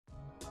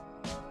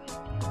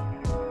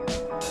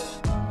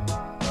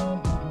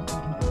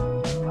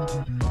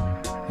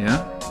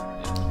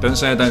Don't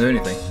say I don't do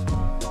anything.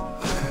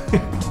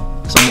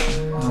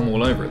 I'm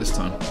all over it this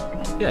time.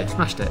 Yeah, you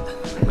smashed it.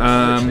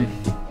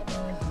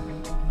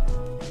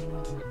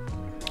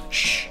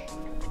 Shh.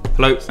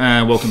 Hello,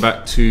 and welcome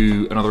back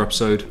to another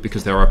episode,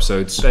 because there are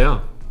episodes. They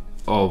are.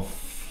 Of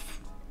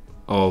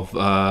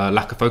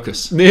lack of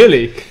focus.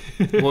 Nearly.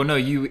 Well, no,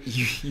 you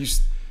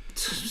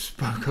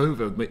spoke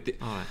over the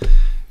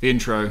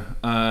intro.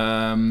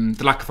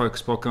 The lack of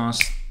focus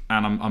podcast,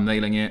 and I'm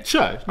nailing it.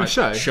 Show.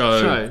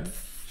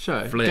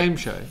 Flip. Game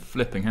show.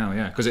 Flipping hell,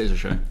 yeah, because it is a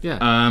show.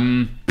 Yeah.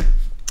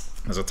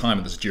 There's a time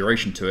and there's a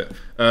duration to it.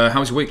 How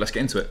was your week? Let's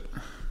get into it.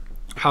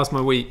 How's my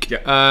week?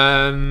 Yeah.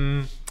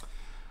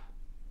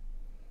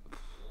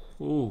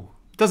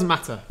 Doesn't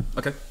matter.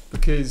 Okay.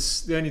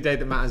 Because the only day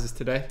that matters is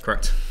today.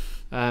 Correct.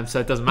 So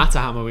it doesn't matter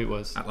how my week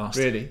was. At last.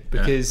 Really.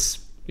 Because,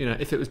 you know,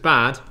 if it was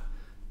bad,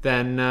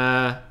 then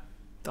I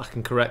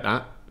can correct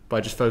that by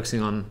just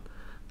focusing on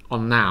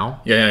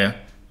now. Yeah.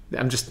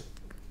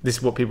 This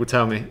is what people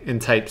tell me in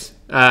tapes.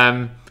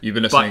 You've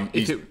been listening.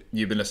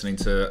 You've been listening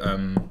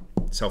to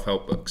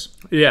self-help books.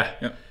 Yeah.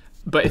 Yep.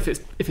 But if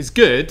it's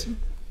good,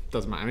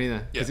 doesn't matter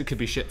either, because it could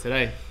be shit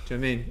today. Do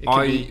you know what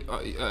I mean?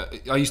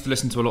 I used to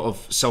listen to a lot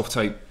of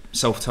self-tape.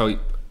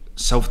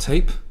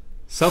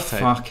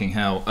 Fucking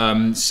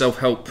hell.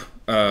 Self-help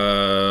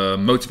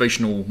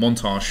motivational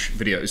montage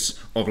videos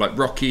of like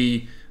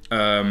Rocky,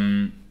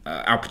 Al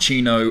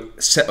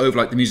Pacino, set over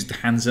like the music to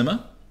Hans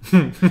Zimmer.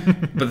 But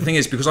the thing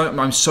is, because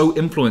I'm so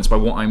influenced by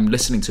what I'm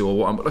listening to, or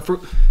what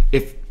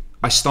if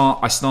I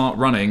start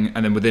running,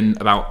 and then within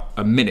about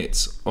a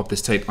minute of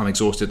this tape, I'm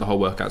exhausted. The whole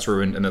workout's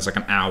ruined, and there's like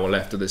an hour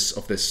left of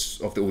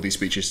all these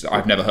speeches that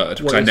I've never heard,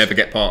 because I never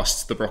get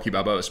past the Rocky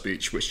Balboa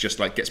speech, which just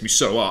like gets me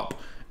so up,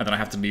 and then I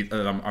have to leave.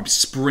 And I'm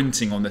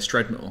sprinting on this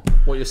treadmill.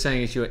 What you're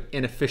saying is you're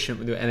inefficient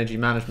with your energy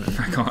management.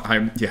 I can't.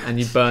 And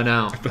you burn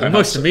out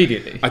almost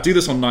immediately. I do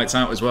this on nights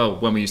out as well.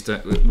 When we used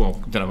to, well,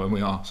 don't know when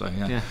we are. So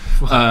yeah.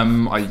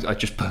 I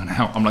just burn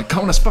out. I'm like, come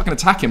on, let's fucking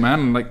attack him,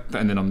 man.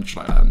 And then I'm just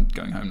like, I'm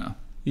going home now.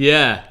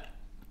 Yeah.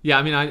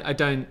 I mean, I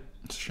don't.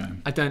 It's a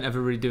shame. I don't ever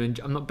really do.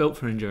 I'm not built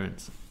for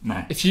endurance.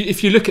 No.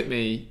 If you look at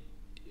me,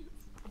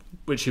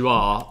 which you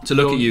are, to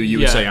look at you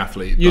would say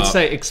athlete. You'd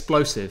say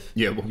explosive.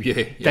 Yeah. Well,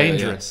 yeah.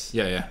 Dangerous.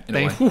 Yeah. In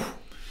a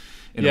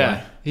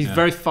way. He's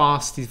very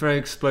fast. He's very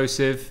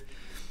explosive.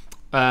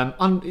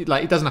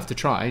 Like he doesn't have to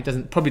try.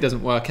 He probably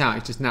doesn't work out.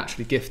 He's just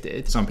naturally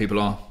gifted. Some people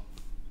are.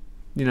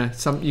 You know,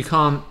 you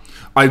can't.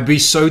 I'd be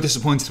so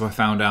disappointed if I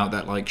found out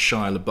that like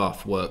Shia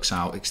LaBeouf works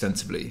out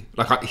extensively.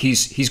 Like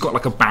he's got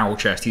like a barrel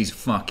chest. He's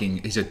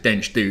a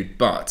dense dude,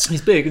 but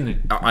he's big, isn't he?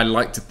 I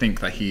like to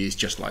think that he is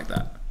just like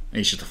that.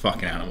 He's just a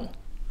fucking animal.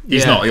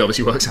 He's not. He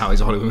obviously works out.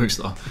 He's a Hollywood movie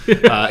star.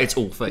 It's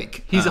all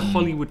fake. He's a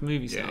Hollywood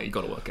movie star. Yeah, you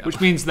got to work out. Which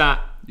means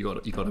that you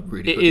got to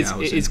really.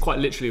 It is quite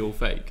literally all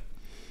fake.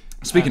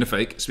 Speaking of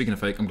fake,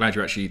 I'm glad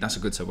you're actually. That's a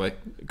good segue.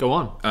 Go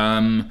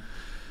on.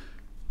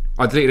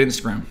 I deleted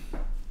Instagram.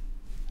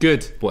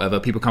 Good.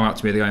 Whatever. People come up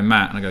to me, they go,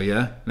 Matt, and I go,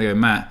 yeah. And they go,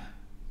 Matt,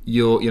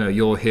 you're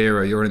a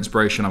hero, you're an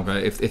inspiration. I'm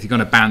going, if you're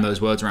going to ban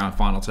those words around,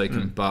 fine, I'll take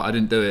them. But I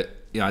didn't do it.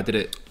 Yeah, I did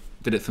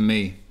it for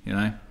me. You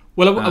know.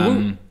 Well,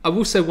 I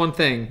will say one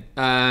thing.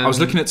 I was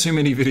looking at too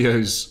many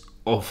videos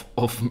of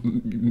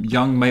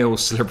young male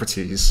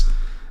celebrities,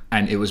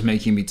 and it was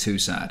making me too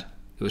sad.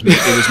 It was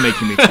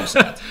making me too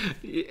sad.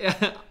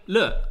 Yeah,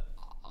 look,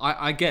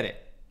 I get it.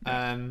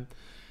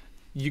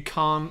 You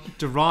can't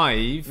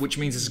derive, which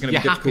means it's going to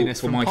be difficult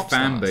for my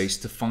fan base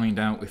to find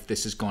out if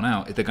this has gone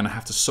out. If they're going to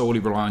have to solely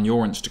rely on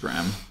your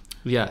Instagram.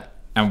 Yeah,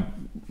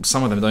 and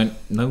some of them don't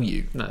know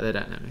you. No, they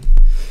don't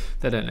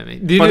know me.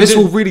 But this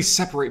will really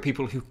separate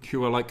people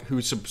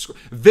who subscribe.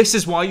 This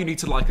is why you need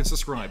to like and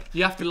subscribe.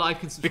 You have to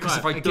like and subscribe. Because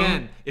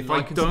if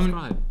I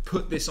don't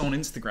put this on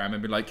Instagram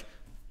and be like,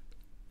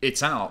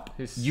 it's out,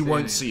 you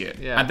won't see it.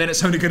 Yeah. And then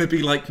it's only going to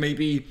be like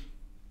maybe.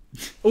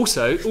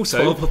 Also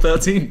 12 or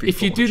 13 people.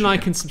 If you do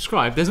like and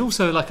subscribe, there's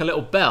also like a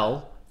little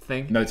bell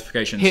thing.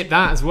 Notifications. Hit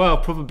that as well,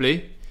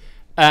 probably.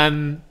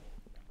 The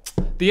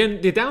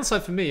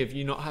downside for me of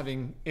you not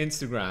having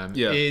Instagram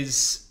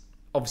is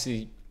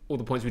obviously all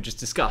the points we just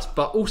discussed,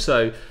 but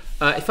also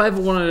if I ever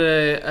wanted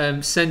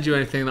to send you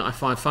anything that I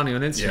find funny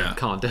on Instagram,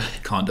 can't do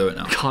it. Can't do it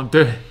now. Can't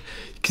do it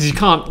because you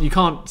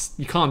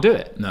can't do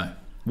it. No.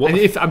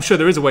 I'm sure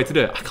there is a way to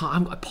do it.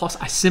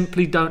 I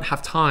simply don't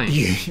have time.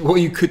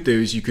 What you could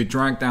do is you could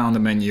drag down the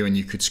menu and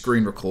you could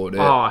screen record it.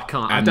 Oh, I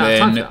can't. And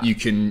then you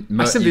can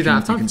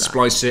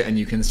splice it and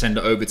you can send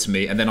it over to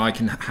me, and then I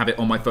can have it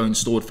on my phone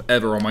stored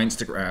forever on my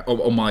Instagram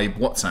or on my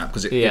WhatsApp,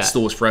 because it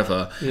stores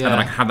forever. Yeah. And then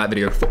I can have that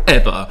video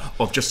forever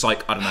of just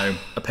like, I don't know,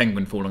 a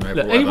penguin falling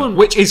over.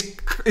 Which is,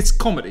 it's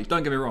comedy.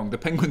 Don't get me wrong. The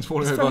penguins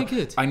falling over. Very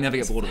good. I never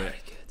get bored of it.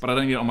 But I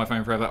don't need it on my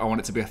phone forever. I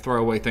want it to be a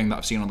throwaway thing that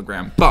I've seen on the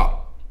gram. But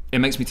it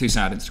makes me too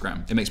sad,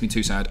 Instagram. It makes me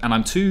too sad, and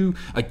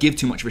I give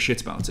too much of a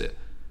shit about it.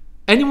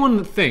 Anyone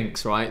that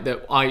thinks, right,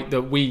 that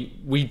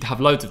we have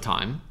loads of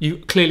time, you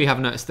clearly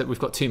have noticed that we've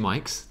got two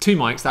mics. Two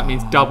mics, that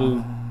means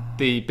double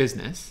the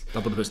business.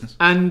 Double the business.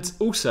 And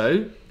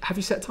also, have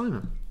you set a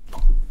timer?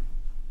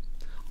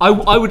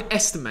 I would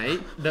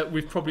estimate that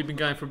we've probably been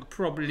going for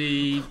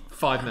probably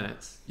 5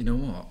 minutes. You know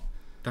what?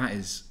 That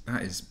is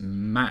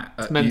mad.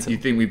 Mental. You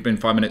think we've been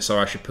 5 minutes, so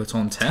I should put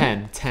on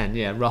 10? 10,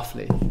 yeah,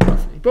 roughly.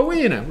 But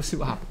we'll see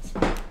what happens.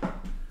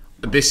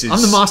 I'm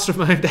the master of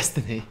my own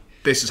destiny.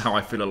 This is how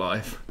I feel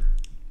alive.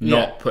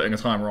 Not putting a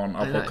timer on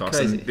our podcast,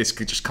 crazy. and this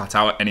could just cut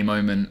out at any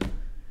moment.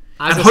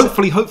 As and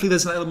hopefully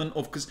there's an element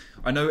of, because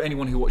I know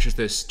anyone who watches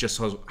this just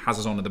has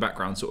us on in the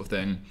background sort of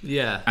thing.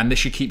 Yeah. And this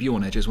should keep you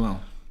on edge as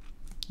well.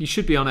 You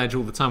should be on edge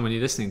all the time when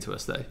you're listening to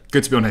us, though.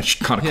 Good to be on edge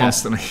kind of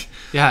constantly.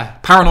 Yeah.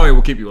 Paranoia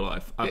will keep you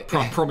alive. I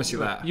promise you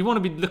that. You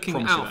want to be looking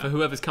out for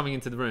whoever's coming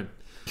into the room.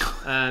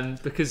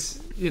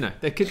 Because,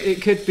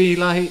 it could be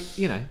like,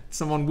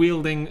 someone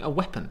wielding a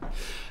weapon.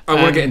 I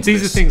want to get into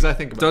these this. are things I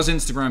think about. Does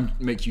Instagram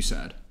make you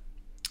sad?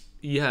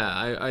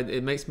 Yeah,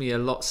 it makes me a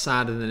lot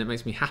sadder than it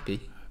makes me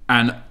happy.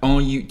 And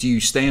do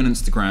you stay on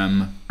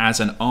Instagram as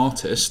an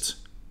artist?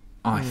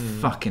 I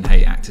fucking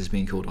hate actors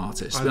being called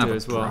artists. I do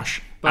as well.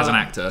 As an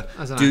actor,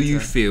 you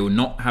feel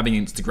not having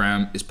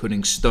Instagram is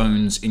putting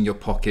stones in your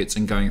pockets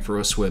and going for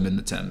a swim in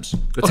the Thames?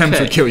 The Thames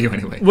would kill you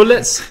anyway. Well,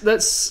 let's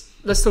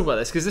talk about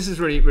this, because this is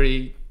really,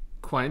 really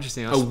quite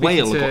interesting. A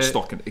whale got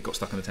stuck in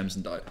the Thames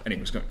and died.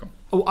 Anyway, what's going on?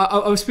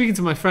 I was speaking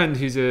to my friend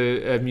who's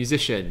a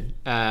musician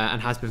and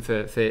has been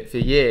for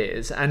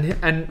years,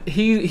 and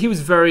he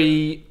was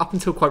very, up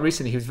until quite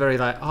recently, he was very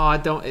like,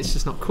 it's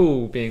just not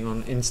cool being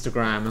on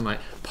Instagram and like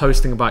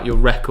posting about your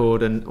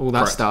record and all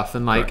that stuff,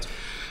 and like,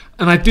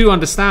 and I do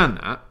understand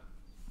that,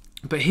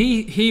 but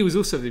he was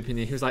also of the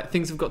opinion, he was like,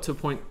 things have got to a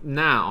point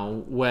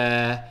now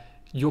where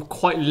you're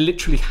quite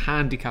literally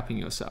handicapping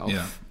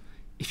yourself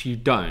if you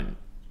don't.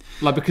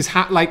 Like, because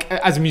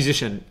as a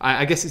musician,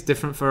 I guess it's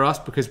different for us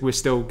because we're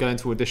still going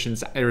to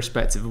auditions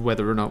irrespective of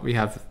whether or not we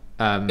have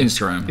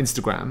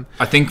Instagram.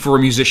 I think for a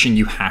musician,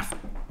 you would have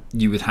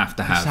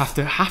to have. Just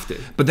have to.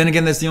 But then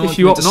again, there's the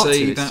argument to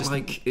say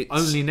that it's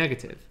only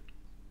negative.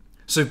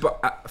 So, but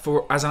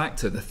as an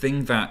actor, the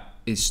thing that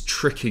is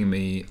tricking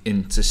me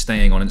into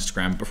staying on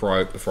Instagram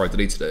before I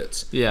deleted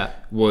it,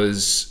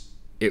 was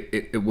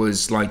it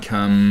was like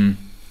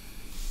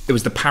it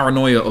was the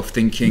paranoia of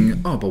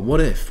thinking, but what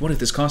if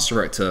this cast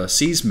director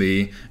sees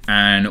me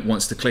and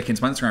wants to click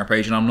into my Instagram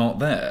page and I'm not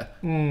there?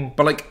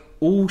 But like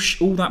all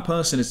that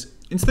person is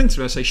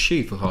instinctively, I say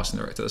she for casting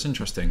director. That's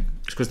interesting,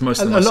 because most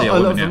of them I see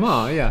are women. A lot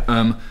of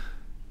them are,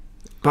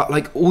 but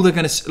like all they're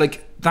gonna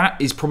like,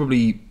 that is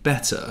probably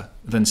better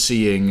than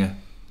seeing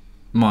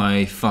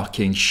my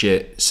fucking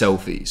shit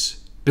selfies,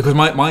 because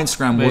my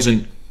Instagram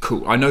wasn't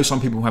cool. I know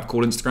some people who have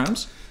cool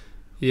Instagrams.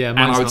 Yeah, and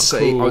I would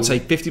say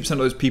 50% of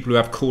those people who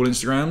have cool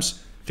Instagrams,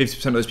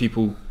 50% of those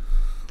people,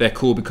 they're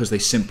cool because they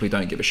simply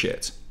don't give a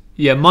shit.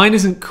 Yeah, mine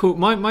isn't cool.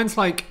 Mine's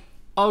like,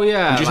 would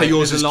you say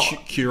yours is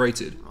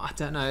curated? I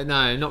don't know.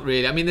 No, not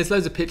really. I mean, there's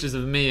loads of pictures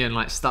of me and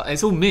like stuff.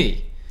 It's all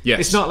me. Yes.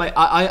 It's not like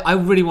I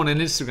really want an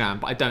Instagram,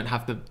 but I don't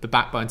have the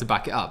backbone to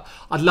back it up.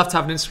 I'd love to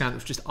have an Instagram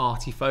that's just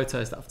arty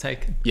photos that I've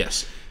taken.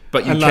 Yes.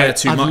 But you care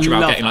too much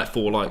about getting like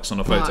 4 likes on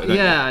a photo, don't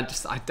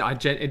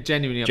you? It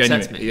genuinely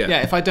upsets me.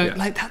 Yeah, if I don't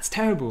that's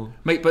terrible,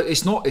 mate. But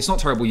it's not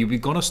terrible. You've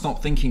got to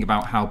stop thinking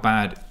about how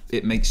bad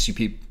it makes you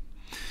people.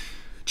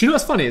 Do you know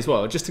what's funny as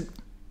well? Just to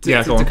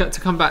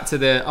come back to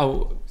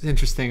the it's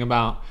interesting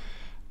about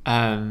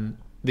that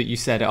you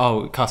said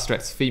cast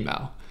director's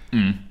female.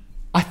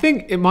 I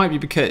think it might be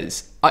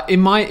because in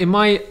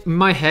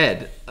my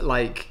head,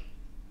 like,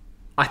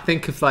 I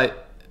think of like.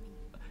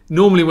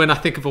 Normally, when I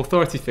think of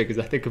authority figures,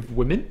 I think of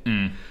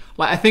women.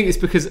 Like, I think it's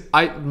because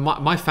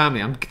my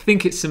family. I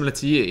think it's similar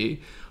to you.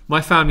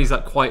 My family's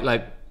like quite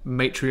like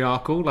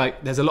matriarchal.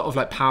 Like, there's a lot of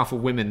like powerful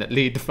women that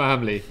lead the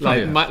family.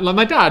 Like,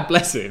 my dad,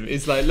 bless him,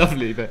 is like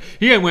lovely, but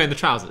he ain't wearing the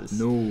trousers.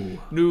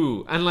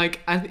 No.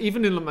 And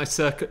even in my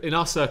circle, in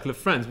our circle of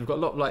friends, we've got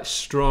a lot of like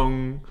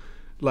strong,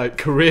 like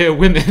career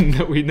women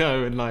that we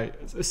know and like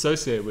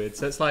associate with.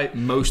 So it's like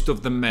most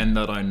of the men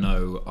that I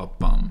know are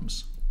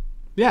bums.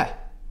 Yeah.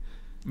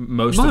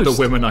 Most of the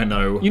women I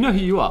know, you know who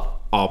you are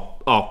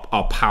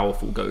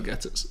powerful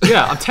go-getters.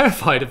 Yeah, I'm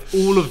terrified of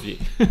all of you.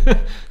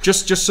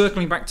 just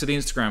circling back to the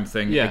Instagram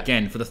thing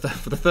again for the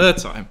third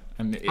time.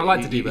 And I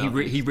like to do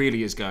that. He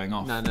really is going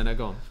off. No,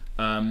 go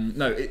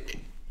on.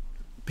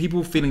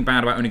 People feeling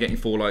bad about only getting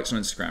 4 likes on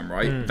Instagram,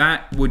 right?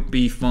 That would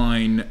be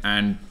fine,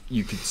 and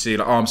you could see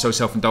like, I'm so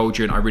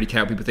self-indulgent, I really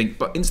care what people think.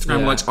 But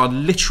Instagram likes are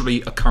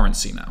literally a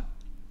currency now.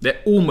 They're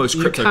almost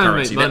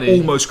cryptocurrency. They're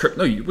almost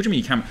crypto. No, what do you mean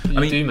you can?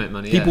 You do make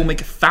money. People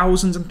make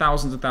thousands and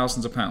thousands and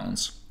thousands of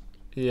pounds.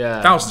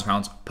 Yeah. Thousands of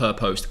pounds per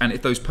post. And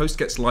if those posts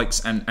gets likes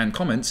and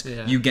comments,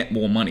 you get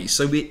more money.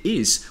 So we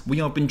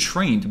have been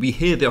trained. We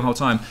hear the whole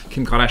time,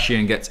 Kim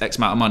Kardashian gets X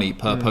amount of money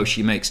per post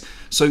she makes.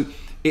 So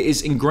it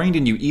is ingrained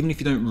in you, even if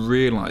you don't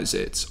realise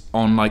it,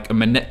 on like a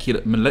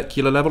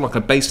molecular level, like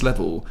a base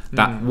level,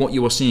 that what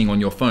you are seeing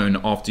on your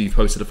phone after you've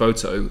posted a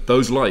photo,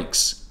 those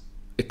likes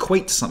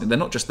equate to something. They're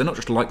not just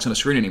likes on a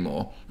screen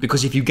anymore,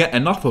 because if you get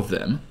enough of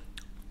them,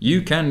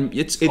 you can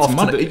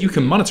monetize. You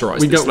can monetize.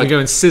 We go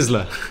in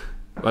Sizzler.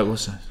 Like,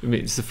 what's that? I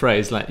mean, it's the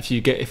phrase like if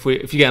you get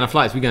enough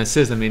likes, we go and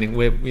sizzler, meaning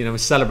we're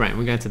celebrating.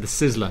 We're going to the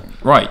sizzler.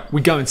 Right.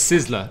 We go and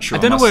sizzler. Sure,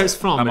 I don't know where it's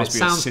from. That but must it be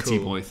sounds a city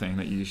cool. boy thing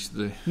that you used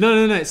to do.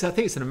 No. I think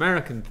it's an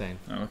American thing.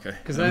 Oh, okay.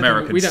 An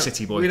American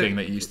city boy thing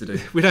that you used to do.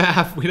 We don't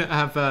have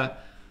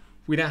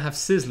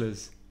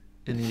sizzlers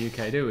in the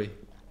UK, do we?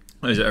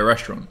 Is it a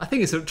restaurant? I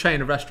think it's a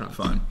chain of restaurants.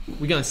 Fine.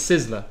 We go and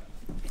sizzler.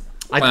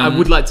 I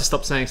would like to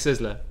stop saying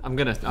sizzler. You'll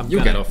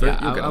get off it.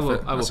 Yeah, You'll get off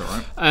it. I will. That's all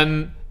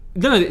right.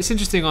 No, it's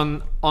interesting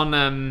on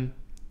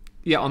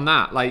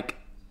that. Like,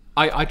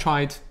 I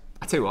tried.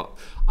 I tell you what,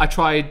 I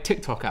tried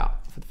TikTok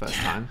out for the first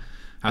time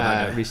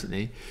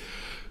recently.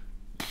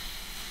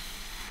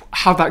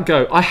 How'd that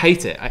go? I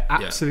hate it. I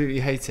absolutely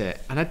hate it,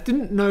 and I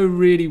didn't know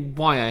really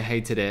why I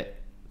hated it.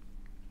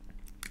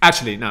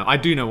 Actually, no, I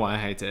do know why I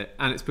hate it,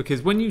 and it's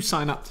because when you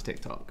sign up to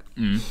TikTok,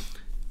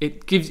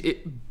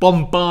 it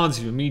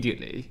bombards you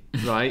immediately,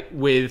 right?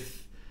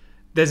 With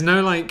there's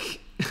no like,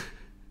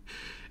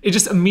 it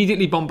just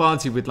immediately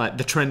bombards you with like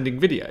the trending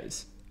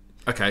videos.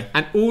 Okay.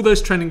 And all those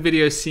trending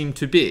videos seem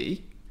to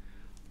be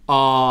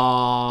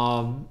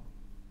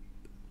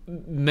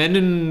men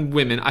and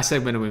women. I say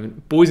men and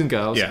women, boys and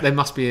girls. Yeah. They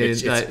must be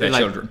It's like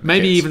children,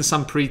 maybe kids. even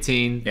some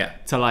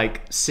preteen to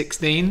like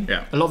 16.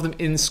 Yeah. A lot of them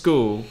in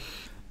school,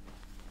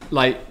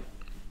 like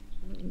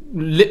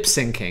lip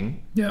syncing.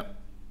 Yeah.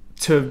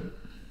 To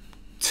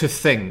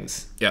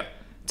things. Yeah.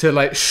 To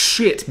like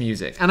shit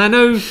music, and I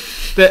know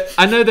that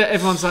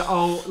everyone's like,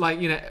 oh, like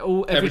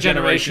every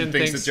generation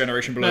thinks the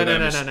generation below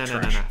them is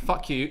trash. No.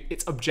 Fuck you.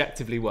 It's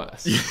objectively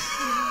worse,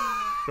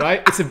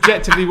 right? It's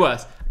objectively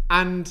worse.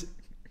 And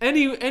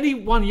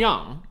anyone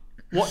young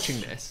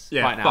watching this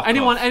right now,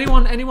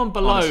 anyone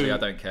below, honestly, I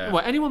don't care.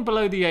 Well, anyone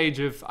below the age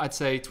of I'd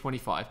say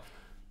 25,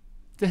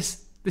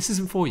 this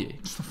isn't for you.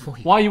 It's not for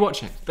you. Why are you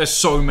watching? There's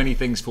so many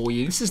things for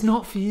you. This is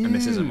not for you, and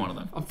this isn't one of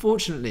them.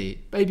 Unfortunately,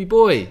 baby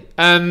boy.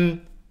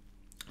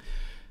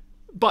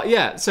 But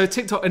yeah, so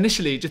TikTok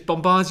initially just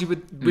bombards you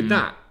with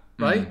that,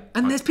 right?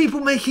 And there's people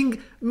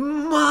making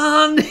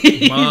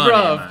money,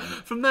 bruv,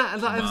 from that.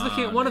 And like, I was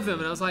looking at one of them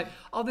and I was like,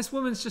 oh, this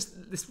woman's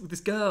just, this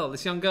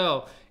young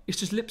girl, is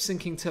just lip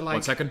syncing to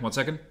like... One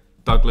second.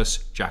 Douglas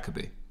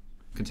Jacoby.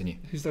 Continue.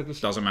 Who's Douglas?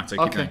 Doesn't matter.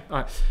 Okay, all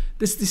right.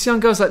 This young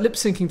girl's like lip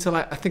syncing to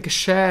like, I think a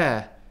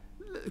Cher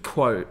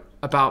quote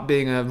about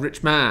being a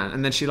rich man.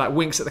 And then she like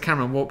winks at the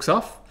camera and walks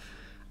off.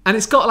 And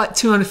it's got like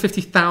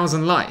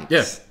 250,000 likes.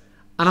 Yes.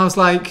 And I was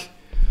like...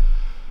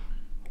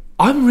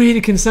 I'm really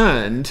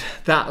concerned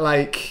that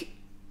like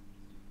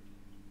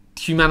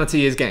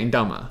humanity is getting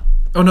dumber.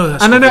 Oh no,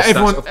 that's and obvious.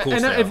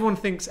 Everyone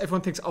thinks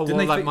oh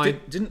well,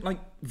 like didn't like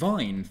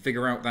Vine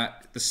figure out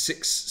that the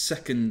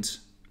 6-second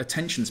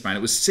attention span,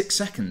 it was 6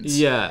 seconds.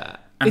 Yeah.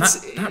 And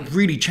that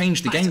really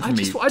changed the game for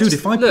me. Dude,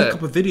 if I pick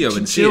up a video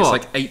and see it's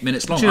like 8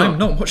 minutes long, I'm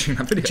not watching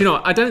that video. Do you know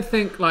what? I don't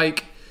think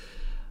like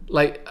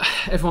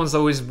everyone's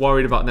always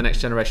worried about the next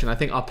generation. I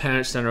think our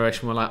parents'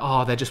 generation were like,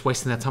 oh, they're just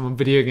wasting their time on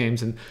video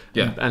games and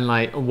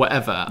like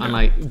whatever. Yeah. And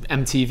like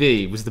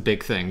MTV was the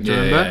big thing. Do you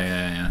remember?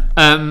 Yeah.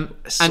 And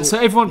so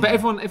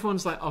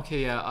everyone's like,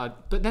 okay, yeah.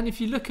 But then if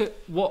you look at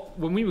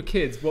when we were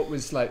kids, what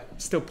was like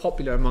still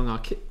popular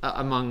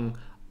among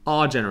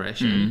our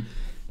generation,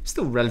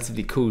 still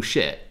relatively cool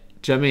shit.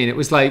 Do you know what I mean? It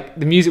was like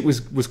the music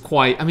was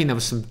quite. I mean, there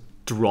was some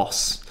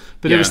dross,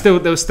 but there was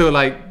still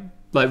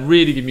like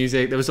really good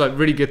music. There was like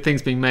really good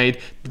things being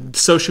made.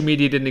 Social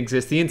media didn't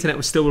exist. The internet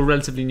was still a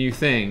relatively new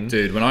thing.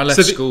 Dude, when I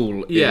left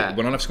school,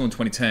 when I left school in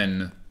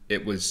 2010,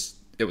 it was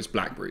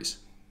Blackberries,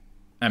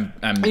 and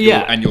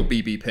your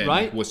BB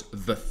pin was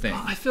the thing.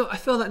 I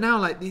feel that now,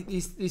 like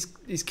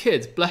these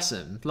kids, bless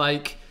them,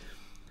 like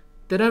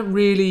they don't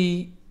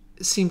really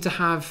seem to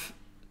have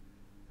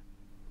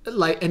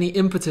like any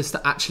impetus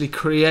to actually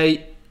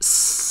create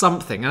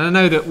something. And I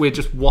know that we're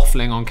just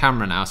waffling on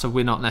camera now, so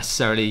we're not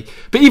necessarily.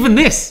 But even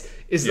this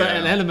is like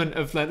an element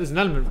of like there's an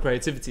element of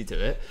creativity to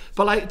it.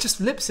 But like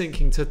just lip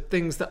syncing to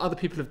things that other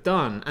people have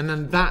done, and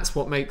then that's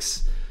what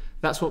these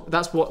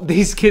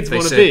kids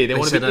want to be. They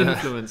want to be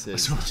influencers.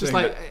 It's just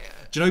like.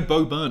 Do you know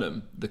Bo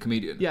Burnham, the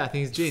comedian? Yeah, I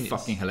think he's genius.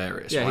 Fucking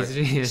hilarious. Yeah, right? he's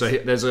a genius. So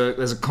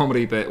there's a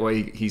comedy bit where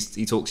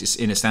he talks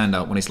in a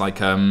stand-up when he's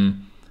like lip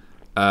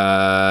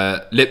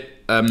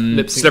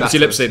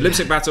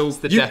sync battle. It's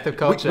the death of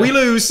culture. We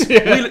lose.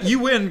 You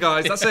win,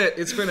 guys. That's it.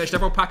 It's finished.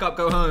 Everyone pack up,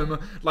 go home.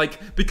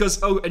 Like because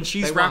and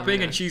she's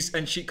rapping and she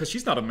because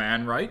she's not a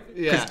man, right?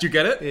 Yeah. Do you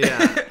get it?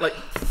 Yeah. Like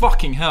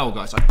fucking hell,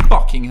 guys. Like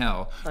fucking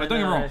hell. Like, don't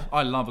get me wrong.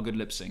 I love a good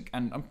lip sync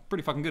and I'm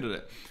pretty fucking good at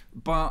it.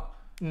 But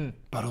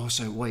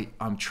also, wait,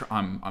 I'm trash.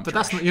 But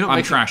that's not,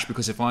 I'm trash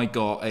because if I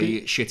got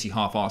a shitty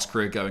half-assed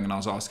career going and I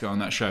was asked to go on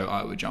that show,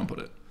 I would jump on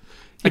it.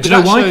 Do you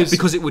know why?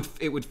 Because it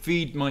would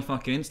feed my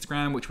fucking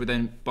Instagram, which would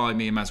then buy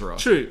me a Maserati.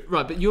 True,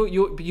 right? But you're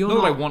not.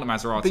 Not that I want a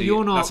Maserati. But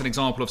you're not. That's an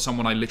example of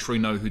someone I literally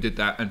know who did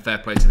that, and fair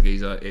play to the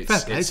geezer. Fair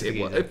play to the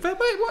geezer.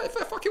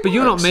 Fair fucking. But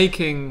you're not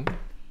making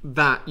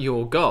that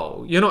your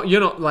goal. You're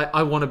not like,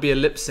 I want to be a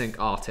lip sync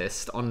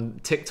artist on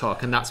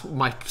TikTok and that's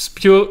my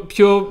pure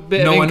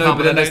bit of income. I know,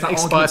 but then there's that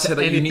expire argument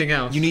to anything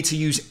else. You need to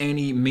use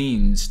any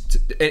means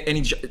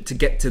to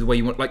get to the way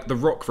you want. Like The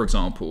Rock, for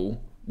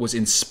example, was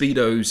in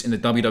Speedos in the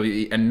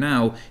WWE, and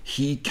now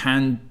he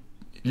can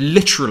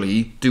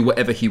literally do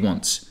whatever he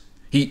wants.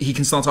 He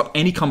can start up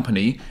any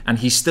company, and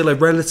he's still a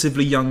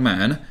relatively young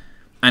man.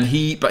 And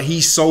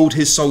he sold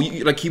his soul.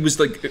 Like, he was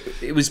like,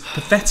 it was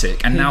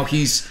pathetic. And now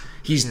he's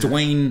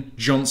Dwayne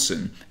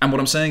Johnson. And what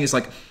I'm saying is,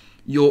 like,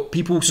 your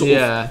people sort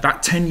of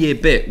that 10-year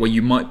bit where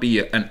you might be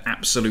an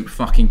absolute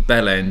fucking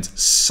bellend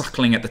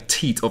suckling at the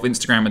teat of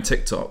Instagram and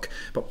TikTok,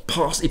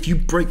 but if you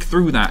break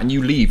through that and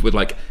you leave with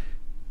like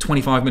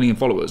 25 million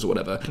followers or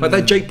whatever, like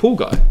that Jake Paul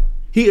guy,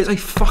 he is a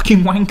fucking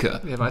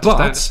wanker. Yeah, but I just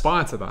don't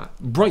aspire to that.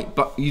 Right,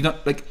 but you know,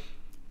 like,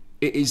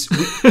 it is.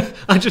 The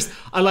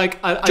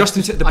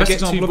best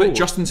example of it,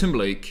 Justin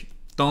Timberlake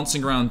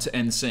dancing around to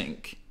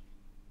NSYNC,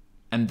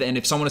 and then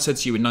if someone had said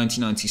to you in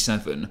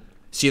 1997,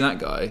 see that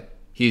guy,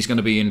 he's going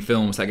to be in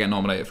films that get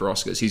nominated for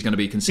Oscars. He's going to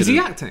be considered. Is he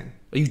acting?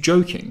 Are you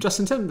joking?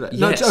 Justin Timberlake?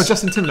 Yes. No,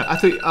 Justin Timberlake. I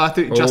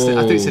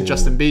thought you said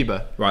Justin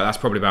Bieber. Right, that's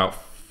probably about.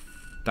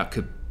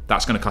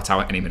 That's going to cut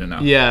out any minute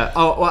now. Yeah.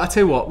 Oh, well, I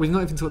tell you what, we've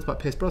not even talked about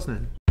Pierce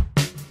Brosnan.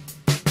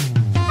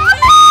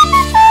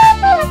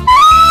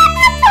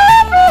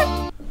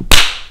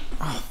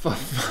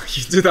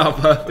 You did that on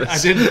purpose. I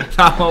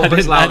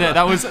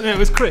didn't. It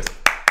was Chris.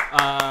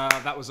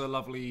 That was a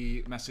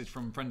lovely message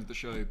from a friend of the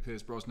show,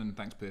 Pierce Brosnan.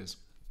 Thanks, Pierce.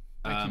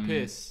 Thank you,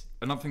 Pierce.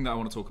 Another thing that I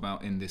want to talk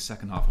about in this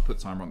second half, I'll put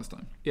the timer on this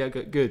time. Yeah,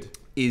 good.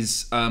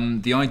 Is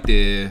the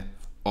idea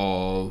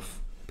of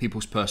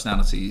people's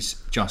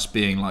personalities just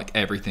being like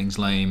everything's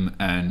lame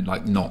and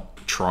like not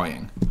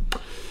trying.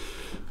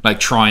 Like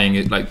trying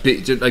it, like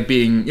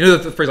being, you know,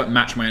 the phrase like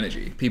match my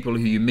energy. People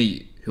who you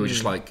meet who are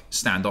just like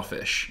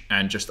standoffish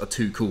and just are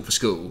too cool for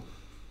school,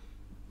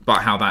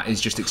 but how that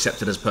is just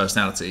accepted as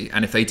personality.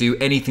 And if they do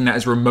anything that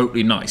is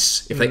remotely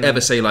nice, if they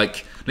ever say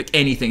like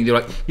anything, they're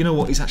like, you know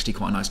what, he's actually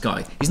quite a nice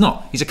guy. He's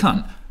not, he's a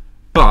cunt.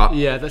 But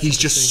he's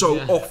just so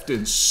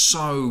often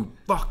so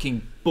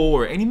fucking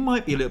boring. And he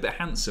might be a little bit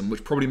handsome,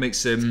 which probably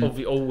makes him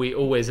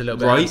always a little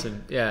bit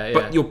handsome. Yeah.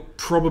 But you're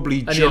probably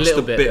only just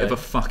a bit of a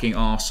fucking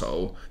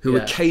arsehole who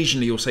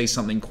occasionally will say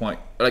something quite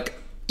like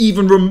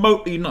even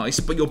remotely nice,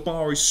 but your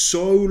bar is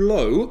so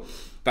low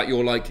that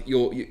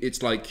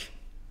it's like,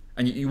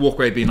 and you walk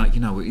away being like,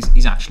 you know,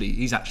 he's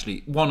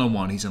actually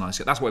one-on-one, he's a nice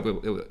guy. That's what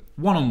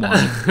one-on-one.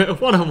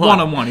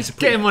 One-on-one, he's a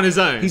pretty, get him on his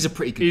own. He's a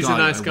pretty good guy. He's a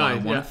nice guy.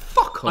 Yeah.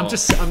 Fuck off.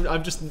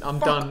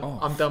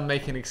 I'm done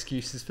making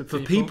excuses for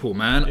people,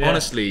 man. Yeah.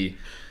 Honestly,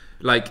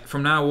 like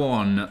from now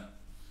on,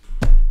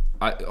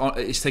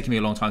 it's taken me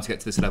a long time to get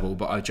to this level,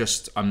 but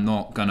I'm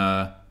not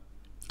gonna.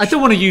 I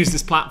don't want to use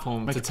this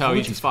platform to tell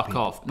you to fuck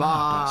off,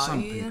 but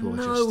some people are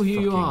just who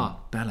you are.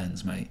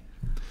 Bellends, mate.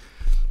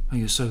 Oh,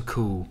 you're so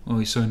cool. Oh,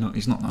 he's so not.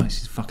 He's not nice.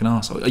 He's a fucking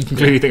arsehole. You can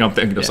clearly think I'm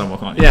thinking of someone,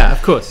 can't you? Yeah,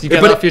 of course. You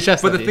get it off your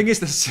chest. But the thing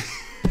is, this.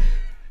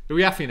 Are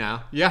we happy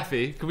now? You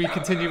happy? Can we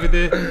continue with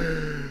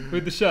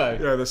the show?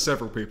 Yeah, there's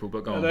several people,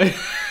 but go on.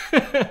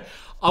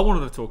 I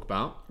wanted to talk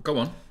about. Go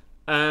on.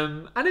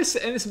 And it's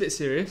a bit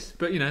serious,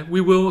 but you know,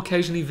 we will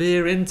occasionally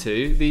veer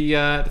into the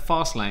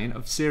fast lane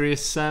of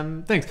serious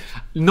things.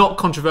 Not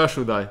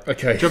controversial though.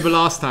 Okay. Do you remember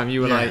last time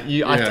you were I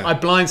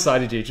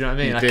blindsided you? Do you know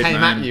what I mean? I came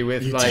at you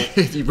with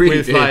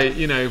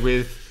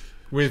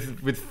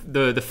with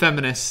the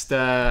feminist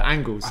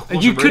angles.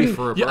 And you couldn't.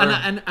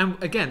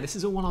 And again, this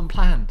is all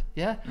unplanned.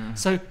 Yeah.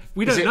 So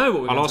we don't know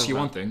what we're. I'll ask you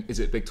one thing: is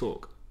it big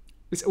talk?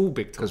 It's all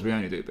big talk because we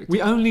only do big talk.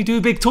 We only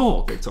do big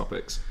talk. Big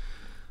topics.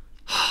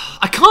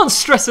 I can't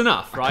stress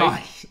enough,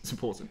 right? It's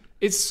important.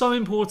 It's so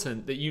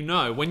important that you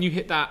know when you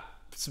hit that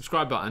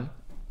subscribe button.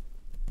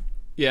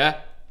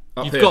 Yeah,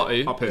 you've got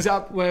to. Up here. Is it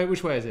up where?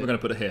 Which way is it? We're going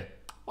to put it here.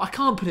 I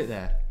can't put it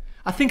there.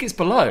 I think it's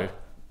below.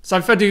 So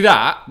if I do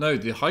that, no,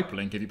 the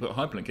hyperlink. If you put a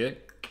hyperlink here,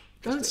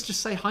 don't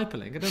just say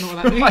hyperlink. I don't know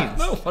what that means.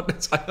 No,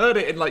 I heard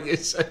it in like year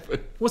 7.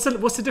 What's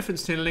the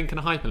difference between a link and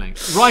a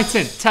hyperlink? Write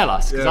in. Tell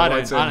us, because I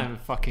don't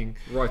fucking.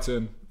 Write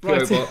in.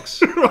 PO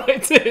box.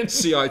 Write in.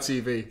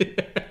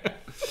 CITV.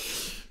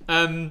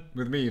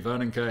 With me,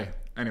 Vernon Kay.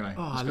 Anyway,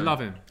 I love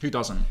him. Who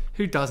doesn't?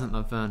 Who doesn't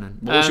love Vernon?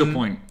 What was your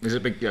point? Is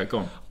it big? Yeah, go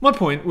on. My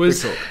point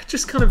was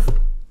just kind of.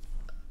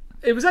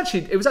 It was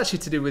actually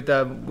to do with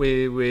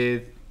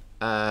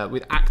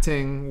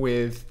acting,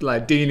 with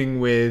like dealing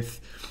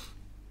with.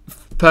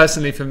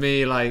 Personally, for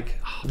me, like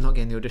I'm not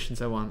getting the auditions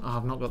I want.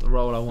 I've not got the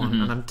role I want,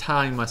 and I'm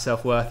tying my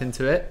self-worth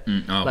into it.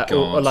 God.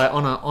 Or like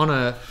on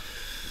a.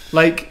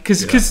 Like,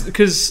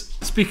 because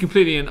speaking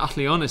completely and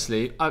utterly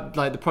honestly,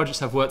 like the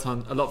projects I've worked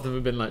on, a lot of them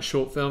have been like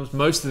short films.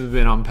 Most of them have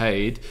been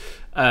unpaid.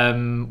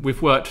 We've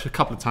worked a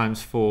couple of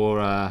times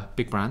for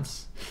big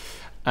brands,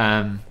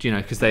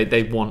 because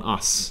they want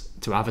us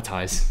to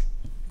advertise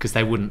because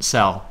they wouldn't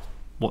sell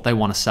what they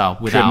want to sell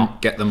without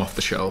couldn't get them off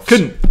the shelves.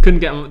 Couldn't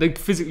get them. They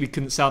physically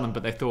couldn't sell them,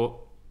 but they thought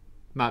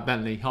Matt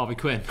Bentley, Harvey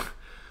Quinn,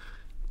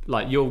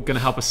 like you're going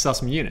to help us sell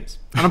some units,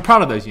 and I'm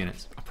proud of those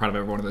units. Proud of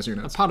every one of those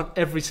units. I'm proud of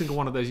every single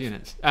one of those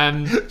units.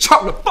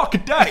 Chocolate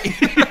fucking day.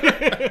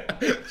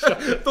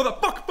 Throw that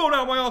fucking phone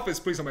out of my office.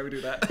 Please don't make me do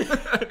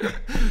that.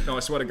 No, I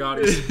swear to God,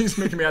 he's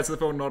making me answer the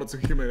phone in order to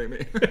humiliate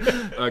me.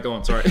 Go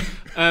on, sorry.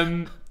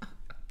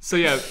 So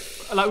yeah,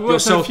 like we your worked on a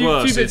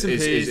self-worth few bits and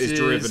pieces, is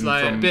driven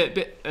like from a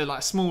bit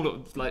like small,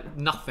 little, like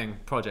nothing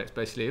projects,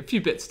 basically. A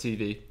few bits of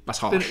TV. That's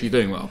harsh. You're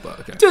doing well, but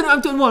okay. I'm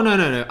doing well.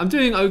 No. I'm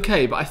doing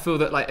okay, but I feel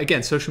that, like,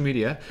 again, social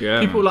media. Yeah.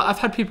 People, like, I've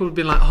had people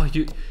being like, oh,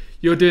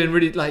 you're doing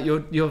really, like,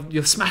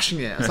 you're smashing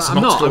it. It's like,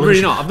 I'm not. I'm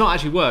really not. I've not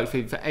actually worked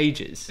for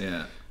ages.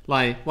 Yeah.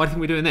 Like, why do you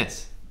think we're doing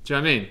this? Do you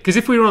know what I mean? Because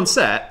if we were on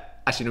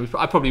set, actually, no,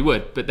 I probably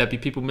would, but there'd be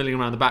people milling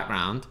around the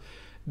background.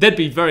 They'd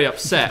be very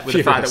upset with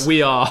the fact that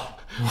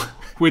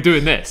we're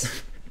doing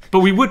this. But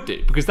we would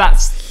do, because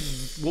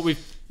that's what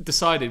we've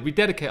decided. We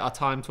dedicate our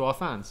time to our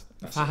fans.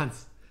 It's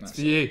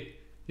for you,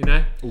 you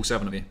know? All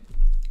 7 of you.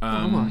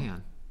 Well, yeah.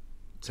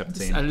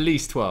 17. At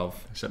least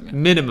 12.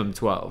 17. Minimum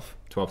 12.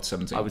 12 to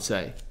 17. I would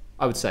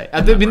say.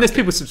 I mean, there's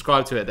people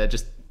subscribe to it that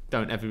just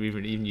don't ever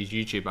even use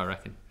YouTube, I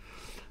reckon.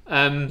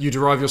 You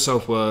derive your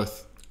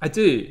self-worth. I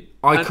do.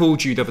 I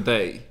called you the other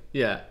day.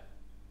 Yeah.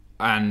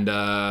 And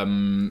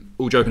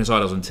all joking aside,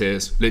 I was in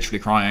tears, literally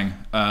crying.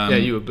 Yeah,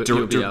 you were beat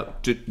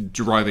up.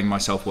 Deriving my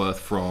self-worth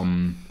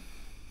from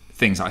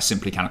things that I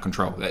simply cannot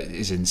control. That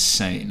is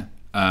insane.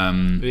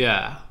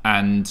 Yeah.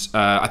 And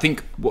I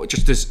think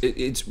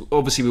it's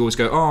obviously we always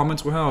go, oh,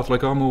 mental health.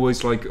 Like, I'm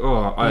always like,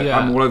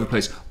 I'm all over the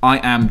place. I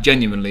am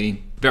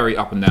genuinely very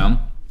up and down.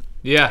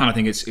 Yeah. And I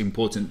think it's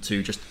important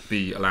to just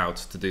be allowed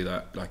to do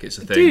that. Like, it's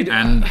a thing.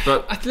 Dude,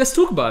 but let's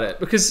talk about it,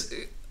 because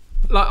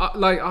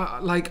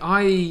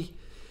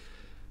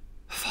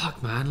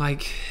fuck, man,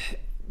 like,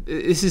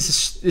 this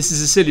is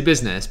a silly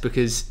business,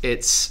 because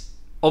it's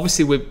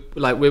obviously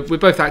we're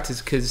both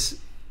actors, because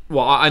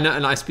I know,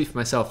 and I speak for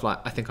myself, like,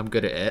 I think I'm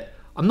good at it.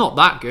 I'm not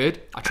that good.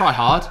 I try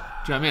hard.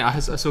 Do you know what I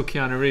mean? I saw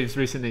Keanu Reeves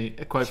recently,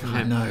 a quote from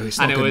him. No, it's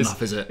not good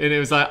enough, is it? And it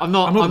was like, I'm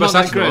not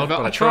that good,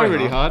 but I try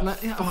really hard.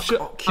 Like, yeah,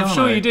 I'm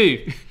sure you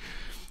do.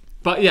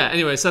 But yeah,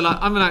 anyway, so like,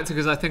 I'm an actor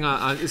because I think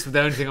it's the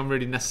only thing I'm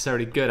really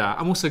necessarily good at.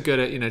 I'm also good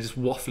at, just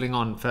waffling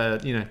on for,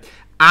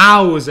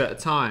 hours at a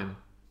time.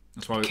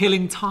 That's why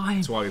killing time.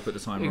 That's why we put the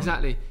timer on.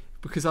 Exactly,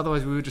 because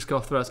otherwise we would just go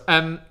off the rails.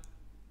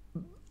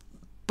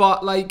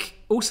 But like,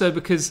 also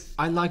because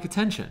I like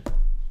attention.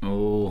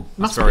 Oh,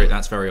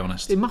 that's very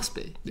honest. It must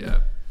be. Yeah.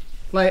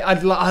 Like,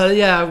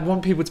 I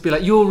want people to be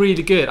like, you're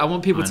really good. I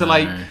want people to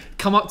like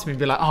come up to me and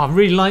be like, oh, I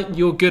really like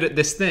you're good at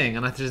this thing.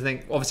 And I just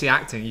think, obviously,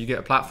 acting, you get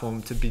a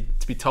platform to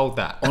be told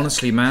that.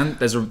 Honestly, man,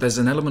 there's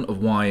an element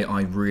of why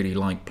I really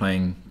like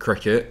playing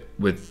cricket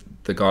with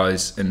the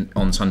guys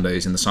on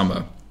Sundays in the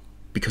summer,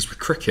 because with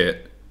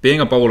cricket, being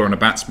a bowler and a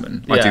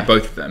batsman, I do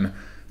both of them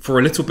for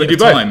a little bit of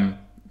time.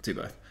 Do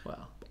both.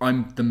 Wow.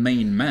 I'm the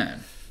main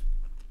man.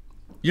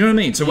 You know what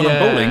I mean? So when I'm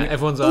bowling,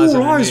 everyone's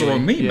all eyes are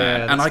on me,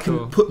 man, and I can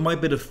cool. put my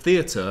bit of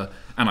theatre,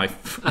 and I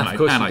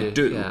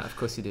do. Yeah, of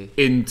course you do.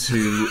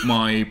 Into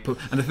my,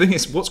 and the thing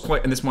is,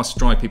 and this must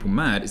drive people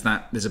mad, is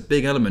that there's a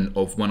big element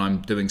of when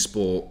I'm doing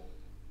sport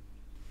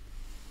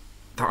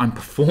that I'm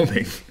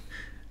performing.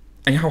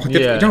 And you know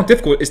how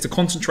difficult it is to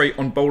concentrate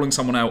on bowling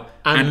someone out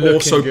and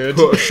also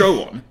put a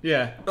show on.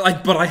 Yeah.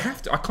 But I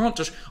have to. I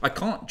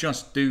can't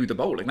just do the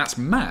bowling. That's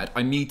mad.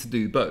 I need to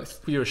do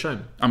both. Well, you're a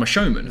showman. I'm a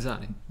showman.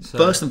 Exactly. So.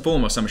 First and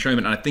foremost, I'm a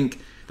showman, and I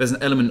think there's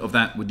an element of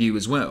that with you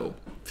as well.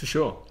 For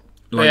sure.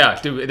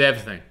 Like, do with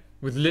everything.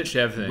 With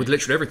literally everything. With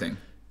literally everything.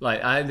 Like,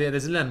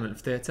 there's an element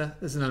of theatre.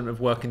 There's an element of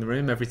work in the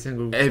room. Every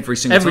single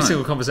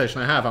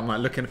conversation I have, I'm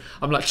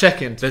like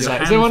checking. There's a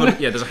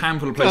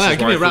handful of places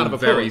where I feel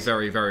very,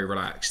 very, very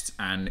relaxed,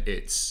 and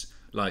it's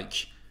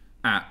like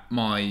at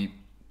my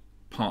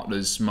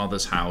partner's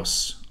mother's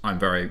house, I'm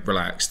very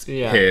relaxed.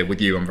 Yeah. Here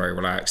with you, I'm very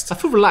relaxed. I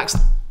feel relaxed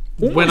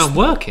when I'm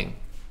working,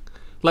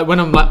 like when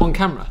I'm like on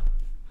camera.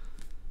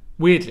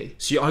 Weirdly.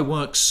 See, I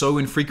work so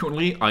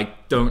infrequently, I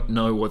don't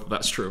know whether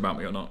that's true about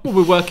me or not. Well,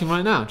 we're working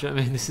right now. Do you know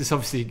what I mean? This is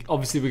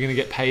obviously we're going to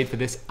get paid for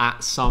this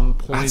at some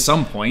point. At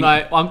some point.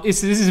 Like,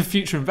 this is a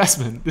future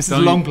investment. This is a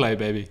long play,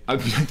 baby.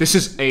 This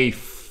is a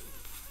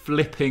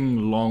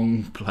flipping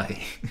long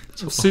play.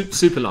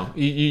 Super long.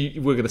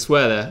 You were going to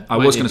swear there. I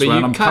was going to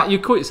swear. You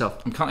caught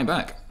yourself. I'm cutting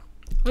back.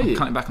 I'm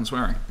cutting back on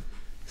swearing.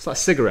 It's like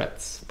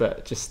cigarettes,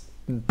 but just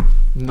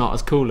not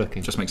as cool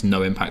looking. Just makes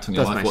no impact on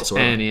your life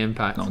whatsoever. Any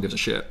impact. No one gives a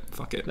shit.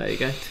 Fuck it. There you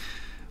go.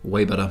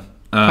 Way better.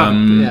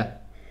 Yeah.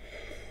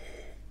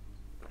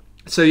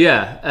 So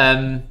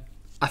yeah,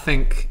 I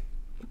think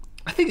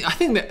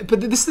that,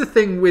 but this is the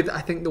thing with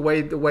the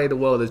way the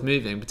world is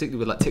moving, particularly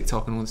with like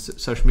TikTok and all this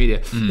social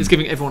media, is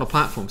giving everyone a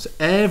platform. So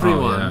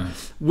everyone,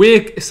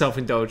 we're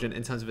self-indulgent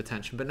in terms of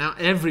attention, but now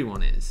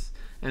everyone is.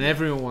 And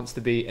everyone wants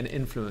to be an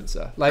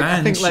influencer. Like, and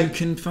I think, like, you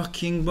can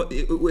fucking.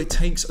 It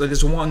takes.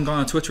 There's one guy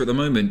on Twitter at the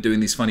moment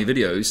doing these funny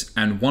videos,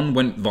 and one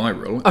went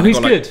viral. Oh, he's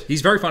good.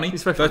 He's very funny.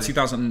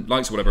 30,000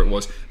 likes or whatever it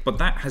was. But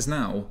that has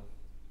now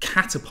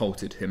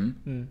catapulted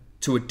him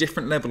to a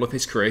different level of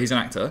his career. He's an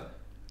actor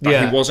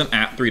that he wasn't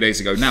at 3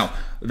 days ago. Now,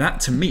 that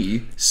to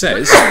me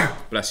says,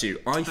 bless you,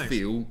 I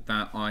feel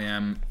that I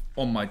am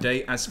on my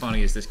day as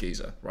funny as this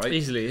geezer, right?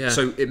 Easily, yeah.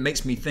 So it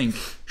makes me think,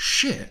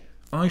 shit,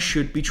 I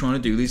should be trying to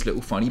do these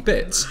little funny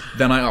bits.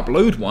 Then I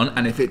upload one,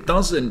 and if it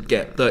doesn't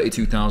get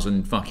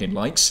 32,000 fucking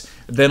likes,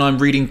 then I'm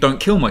reading Don't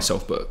Kill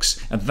Myself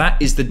books. And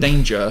that is the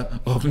danger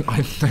of...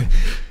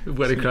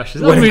 Wedding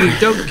crashes. I'm reading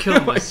Don't Kill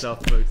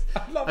Myself books.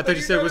 I thought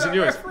you said it wasn't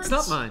yours. Reference.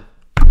 It's not mine.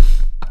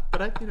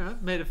 But I,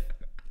 made a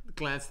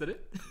glance at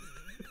it.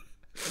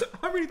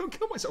 I really don't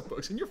kill myself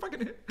books, and you're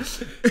fucking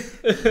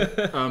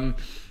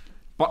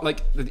but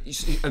like,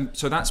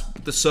 so that's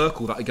the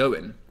circle that I go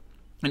in.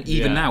 And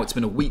even now, it's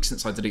been a week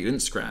since I deleted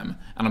Instagram,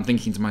 and I'm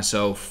thinking to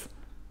myself,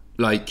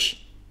 like,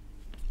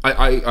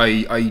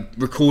 I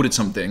recorded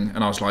something,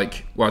 and I was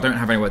like, well, I don't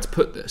have anywhere to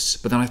put this.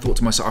 But then I thought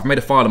to myself, I've made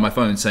a file on my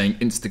phone saying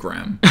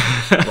Instagram,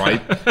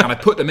 right? And I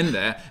put them in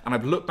there, and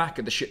I've looked back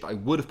at the shit that I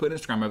would have put on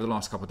Instagram over the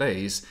last couple of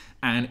days,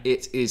 and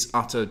it is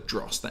utter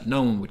dross that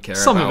no one would care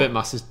about. Some of it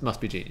must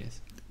be genius.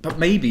 But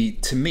maybe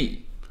to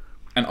me,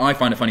 and I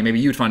find it funny,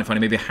 maybe you would find it funny,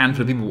 maybe a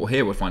handful of people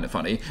here would find it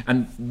funny,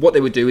 and what they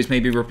would do is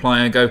maybe reply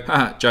and go,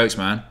 ah, jokes,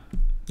 man.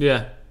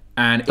 Yeah.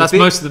 And that's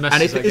most of the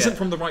message. And if it isn't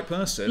from the right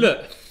person...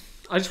 Look,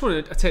 I just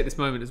want to take this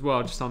moment as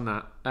well, just on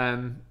that.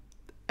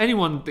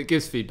 Anyone that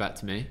gives feedback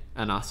to me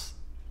and us,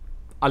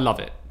 I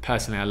love it.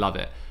 Personally, I love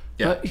it.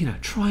 Yeah.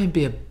 But, try and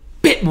be a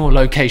bit more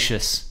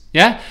loquacious.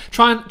 Yeah?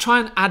 Try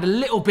and add a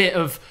little bit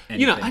of,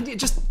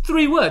 just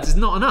 3 words is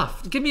not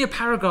enough. Give me a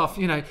paragraph,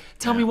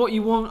 tell me what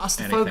you want us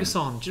to focus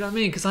on. Do you know what I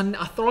mean? Because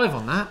I thrive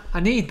on that. I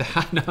need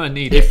that. No, I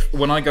need it.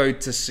 When I go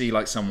to see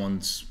like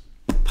someone's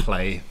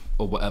play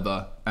or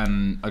whatever,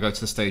 and I go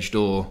to the stage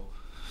door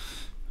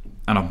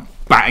and I'm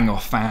batting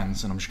off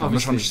fans, and I'm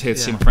just here to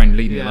see my friend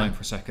leave me alone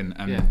for a second.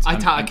 And,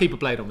 I keep a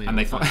blade on me. And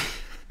they find...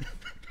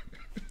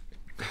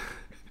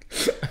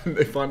 and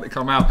they finally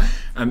come out,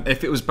 and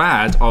if it was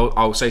bad,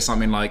 I'll say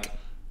something like,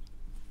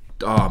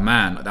 oh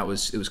man, it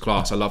was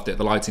class, I loved it,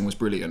 the lighting was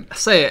brilliant.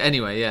 Say it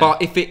anyway, yeah.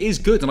 But if it is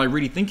good, and I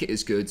really think it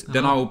is good,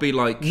 then I will be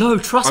like, no,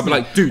 trust me. I'll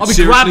be like, dude, I'll be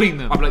seriously? grabbing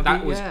them. I'll be like,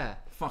 that was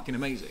fucking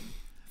amazing.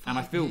 And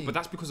I feel, but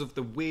that's because of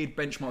the weird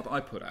benchmark that I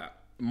put at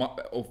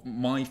of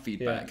my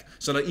feedback. Yeah.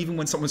 So like, even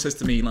when someone says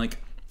to me like,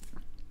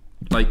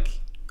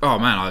 oh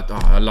man,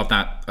 I love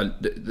that,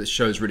 the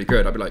show's really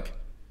good, I'll be like,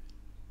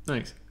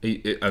 thanks.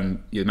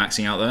 You're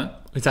maxing out there?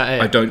 Is that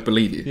it? I don't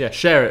believe you. Yeah,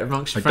 share it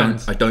amongst your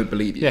friends. I don't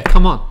believe you. Yeah,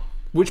 come on.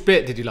 Which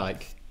bit did you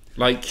like?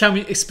 Like, tell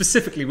me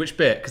specifically which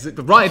bit, because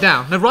write it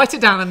down. No, write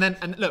it down,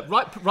 and look,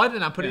 write it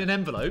down. Put it in an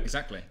envelope.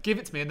 Exactly. Give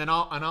it to me, and then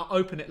I'll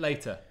open it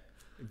later.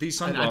 These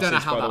sunglasses, I don't know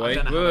how by the way, I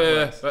don't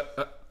know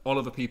how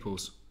Oliver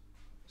Peoples.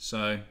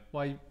 So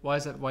why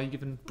is that? Why are you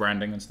giving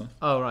branding and stuff?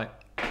 Oh right.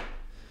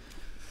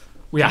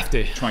 We have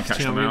to try and catch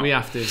them out. We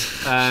have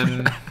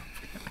to.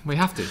 We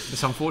have to.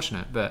 It's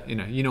unfortunate, but you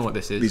know what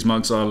this is. These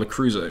mugs are Le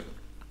Crusoe.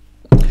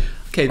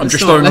 Okay, I'm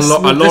just throwing a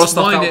lot of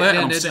stuff out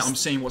there, and I'm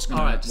seeing what's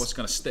going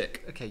to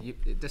stick. Okay,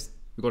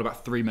 we've got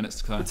about 3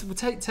 minutes to go. We'll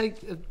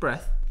take a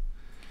breath.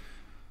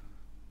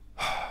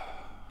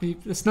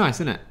 It's nice,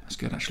 isn't it? That's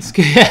good, actually. It's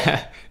good,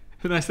 yeah.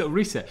 A nice little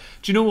reset.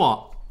 Do you know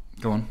what?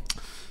 Go on.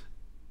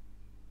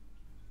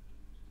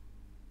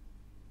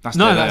 That's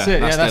it.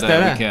 That's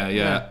there.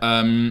 Yeah.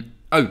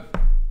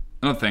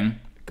 Another thing.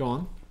 Go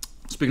on.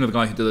 Speaking of the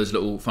guy who did those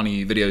little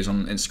funny videos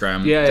on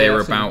Instagram, they were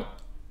about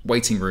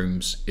waiting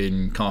rooms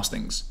in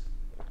castings.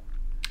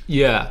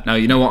 Yeah. Now,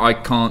 you know what I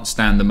can't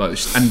stand the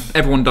most? And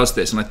everyone does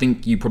this, and I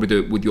think you probably do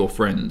it with your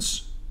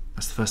friends.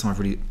 That's the first time I've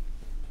really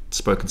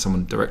spoken to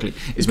someone directly,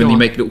 is when you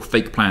make little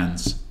fake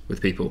plans with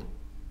people.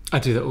 I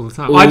do that all the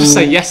time. I just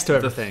say yes to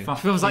everything.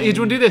 Everyone's like, do you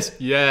want to do this?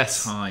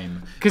 Yes.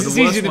 Because it's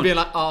easier to be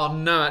like, oh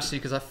no, actually,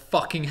 because I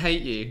fucking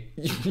hate you.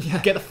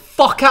 Get the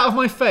fuck out of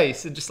my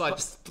face and just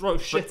throw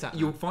shit at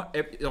me.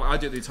 I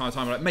do it the entire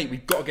time. I'm like, mate,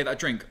 we've got to get that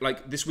drink.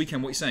 Like this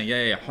weekend, what are you saying?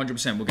 Yeah,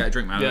 100%. We'll get a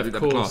drink, man. Yeah, of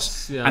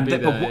course. Yeah,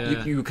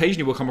 and you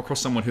occasionally will come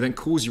across someone who then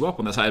calls you up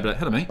on that side. Be like,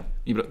 hello, mate.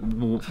 You'd be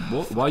like,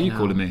 what? Why are you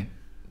calling me?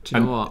 Do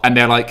you know what? And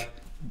they're like,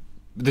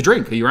 the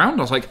drink, are you around?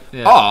 I was like,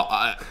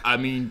 I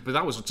mean, but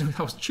that was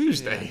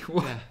Tuesday.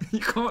 Yeah. Yeah. You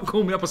can't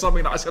call me up or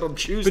something that I said on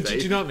Tuesday. But do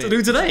you know what I mean? To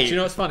do today. Do you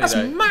know what's funny? That's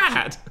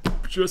mad. Do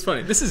you know what's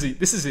funny? This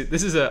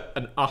is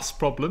an us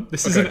problem.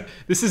 This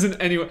isn't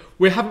anyone.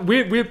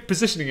 We're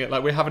positioning it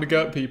like we're having to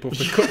go at people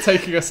for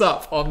taking us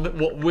up on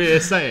what we're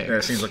saying. Yeah,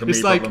 it seems like a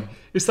problem.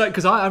 It's like,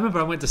 because I remember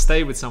I went to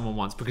stay with someone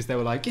once because they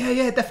were like,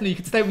 yeah, definitely, you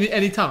can stay with me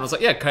anytime. I was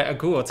like, yeah, okay,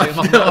 cool, I'll take them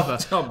off the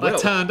offer. I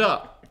turned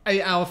up,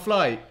 8-hour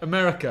flight,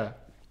 America.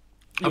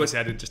 Obviously,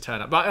 I didn't just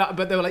turn up,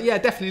 but they were like, yeah,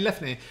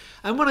 definitely.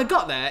 And when I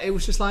got there, it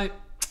was just like,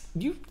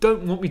 you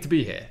don't want me to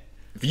be here.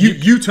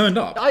 You turned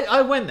up.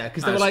 I went there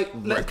because they were like,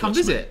 let's come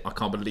visit. I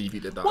can't believe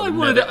you did that. Well, I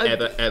would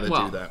never ever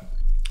do that.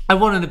 I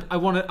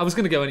was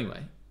going to go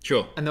anyway.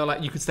 Sure. And they were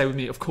like, you could stay with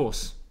me, of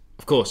course.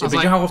 Of course. But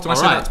you know how often I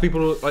say that to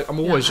people? Like, I'm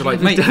always like,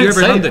 mate, if you're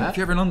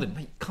ever in London,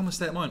 mate, come and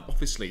stay at mine.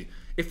 Obviously,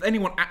 if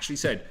anyone actually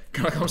said,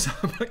 can I come stay?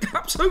 I'm like,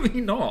 absolutely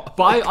not.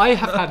 But I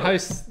have had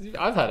hosts.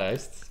 I've had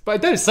hosts. But I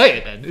don't say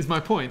it then, is my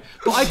point.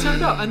 But I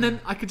turned up and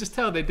then I could just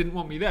tell they didn't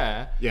want me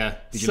there. Yeah.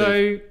 Did you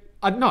leave?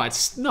 I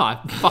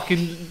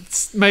fucking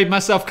made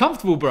myself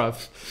comfortable,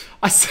 bruv.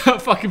 I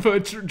fucking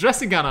put a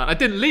dressing gown on. I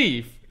didn't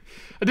leave.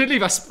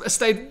 I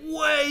stayed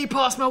way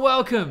past my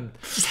welcome,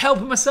 just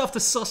helping myself to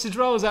sausage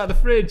rolls out of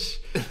the fridge.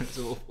 It's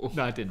awful.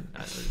 No, I didn't.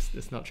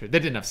 It's not true. They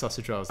didn't have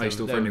sausage rolls. Are you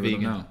still friendly with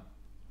them now?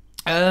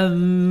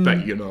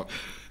 Bet you're not.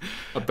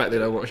 I bet they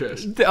don't watch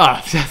this.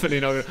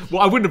 Definitely not.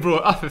 Well, I wouldn't have brought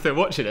it up if they're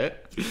watching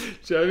it. Do you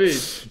know what I mean?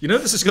 You know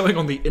this is going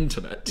on the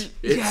internet.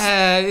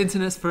 Yeah,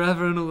 internet's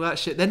forever and all that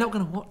shit. They're not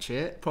going to watch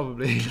it,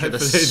 probably.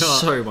 There's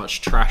so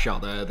much trash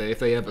out there that if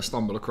they ever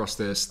stumble across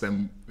this,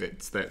 then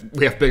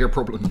we have bigger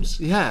problems.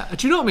 Yeah.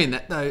 Do you know what I mean?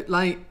 Though,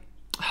 like...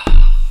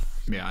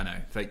 Yeah, I know.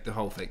 The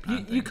whole fake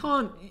plan thing. You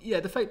can't...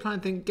 Yeah, the fake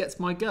plan thing gets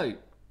my goat,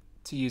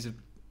 to use a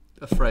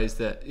phrase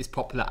that is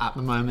popular at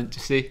the moment.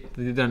 You see,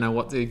 you don't know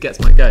what it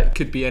gets my goat. It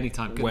could be any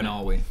time. When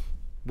are we?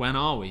 When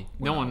are we?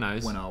 No one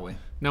knows. When are we?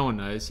 No one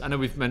knows. I know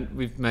we've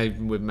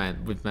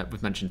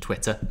mentioned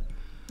Twitter.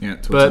 Yeah,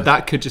 Twitter. But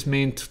that could just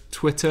mean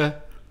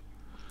Twitter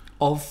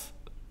of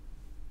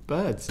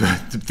birds.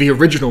 The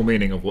original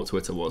meaning of what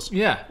Twitter was.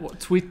 Yeah.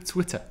 What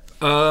Twitter?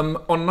 On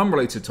an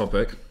unrelated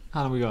topic.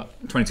 How long we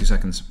got? 22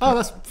 seconds. Oh,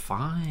 that's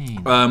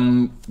fine.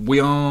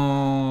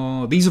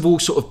 These have all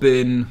sort of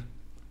been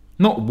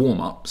not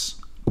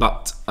warm-ups,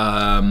 but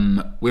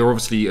we're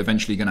obviously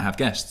eventually going to have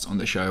guests on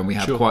the show, and we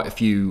have quite a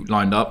few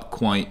lined up,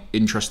 quite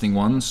interesting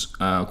ones,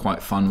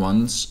 quite fun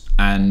ones,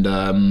 and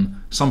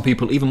some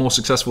people even more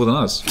successable than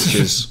us, which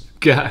is...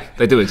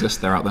 They do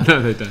exist, they're out there.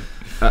 No, they don't.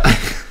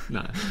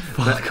 No.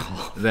 Fuck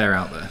off. They're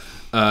out there.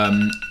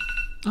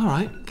 All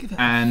right.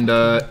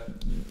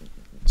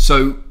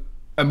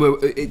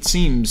 It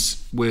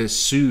seems we're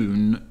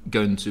soon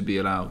going to be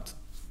allowed...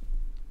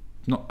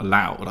 Not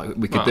allowed. Like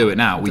we could do it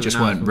now. We just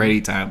weren't ready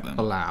to have them.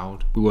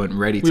 Allowed. We weren't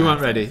ready. We weren't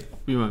ready.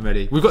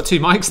 We've got 2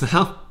 mics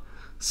now,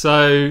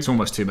 so it's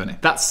almost too many.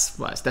 It's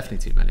definitely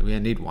too many. We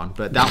only need 1,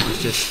 but that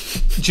was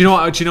just. Do you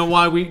know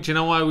why we've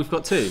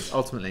got 2?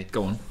 Ultimately,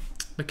 go on.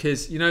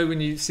 Because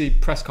when you see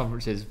press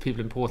conferences of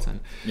people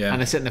important, and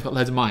they're sitting, they've got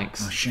loads of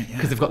mics. Oh shit! Yeah.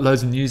 Because they've got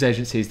loads of news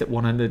agencies that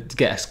want to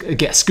get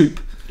a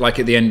scoop. Like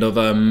at the end of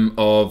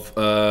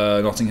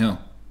Notting Hill.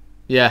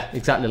 Yeah,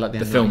 exactly like the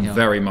end of Notting Hill.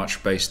 Very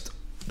much based.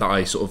 That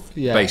I sort of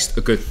based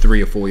a good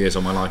 3 or 4 years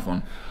of my life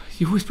on.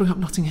 You always bring up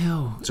Notting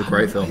Hill. It's a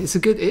great film. It is a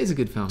good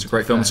film. It's a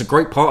great film. It's a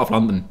great part of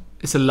London.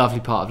 It's a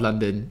lovely part of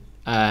London.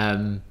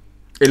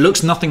 It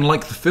looks nothing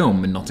like the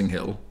film in Notting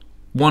Hill.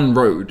 One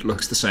road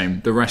looks the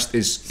same. The rest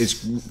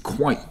is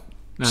quite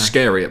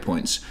scary at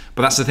points.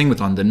 But that's the thing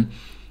with London.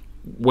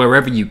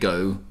 Wherever you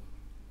go,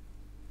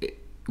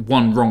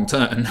 one wrong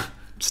turn.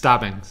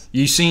 Stabbings.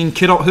 You seen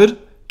Kidult Hood?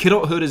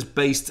 Kidult Hood is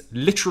based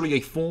literally a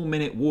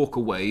 4-minute walk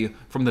away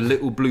from the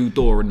little blue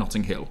door in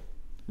Notting Hill.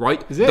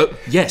 Right? Is it?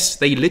 Yes,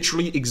 they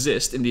literally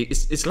exist in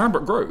it's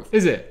Lambert Grove.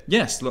 Is it?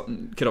 Yes,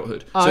 Kidult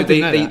Hood. Oh, so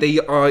they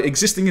are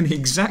existing in the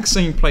exact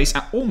same place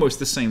at almost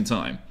the same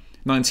time.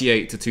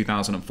 98 to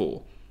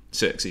 2004.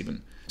 6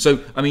 even.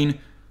 So, I mean...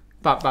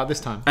 About this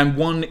time. And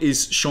one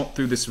is shot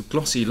through this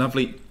glossy,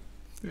 lovely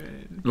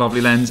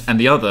lens, and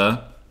the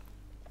other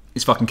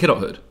is fucking Kidult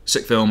Hood.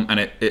 Sick film, and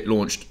it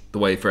launched the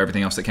way for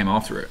everything else that came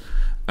after it.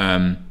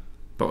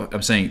 But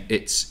I'm saying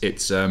it's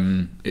life's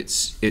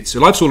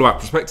all about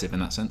perspective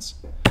in that sense.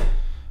 Do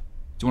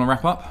you want to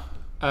wrap up?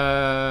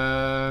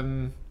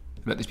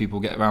 Let these people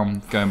get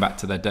around going back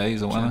to their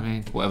days or whatever.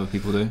 Whatever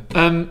people do.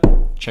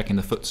 Checking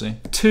the footsie.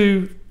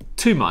 Two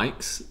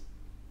mics.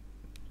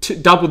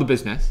 Double the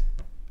business.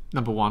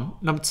 Number 1.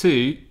 Number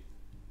 2.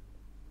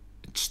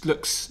 It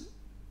just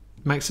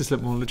makes us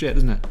look more legit,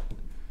 doesn't it?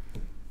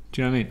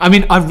 Do you know what I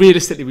mean? I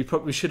realistically,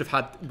 we should have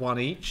had 1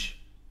 each.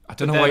 I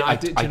don't know why. I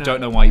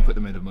don't know why you put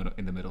them in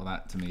the middle.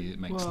 That to me, it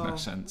makes no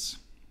sense.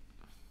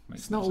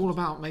 It's not all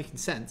about making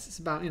sense. It's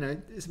about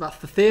it's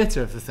about the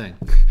theatre of the thing.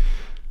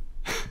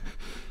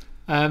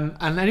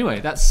 And anyway,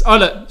 that's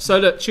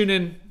look. Tune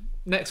in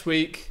next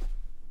week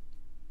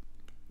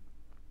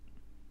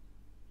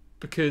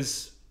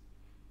because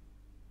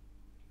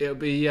it'll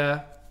be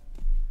better,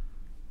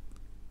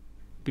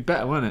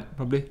 won't it?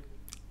 Probably.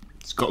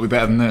 It's got to be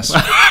better than this.